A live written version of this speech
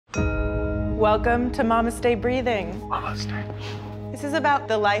Welcome to Mama Stay Breathing. Mama Stay. This is about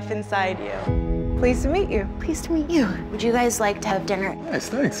the life inside you. Pleased to meet you. Pleased to meet you. Would you guys like to have dinner? Nice,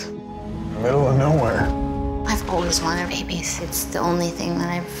 thanks. Middle of nowhere. I've always wanted babies. It's the only thing that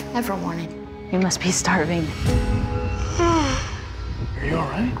I've ever wanted. You must be starving. Are you all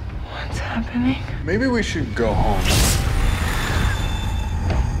right? What's happening? Maybe we should go home.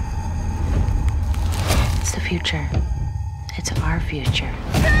 It's the future. It's our future.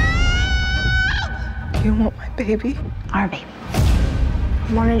 You want my baby? Our baby.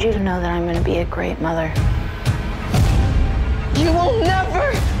 I wanted you to know that I'm going to be a great mother. You will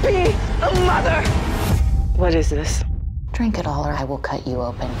never be a mother! What is this? Drink it all or I will cut you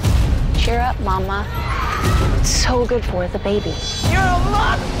open. Cheer up, Mama. It's so good for the baby. You're a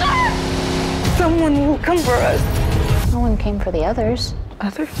monster! Someone will come for us. No one came for the others.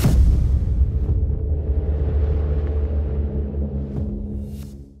 Others?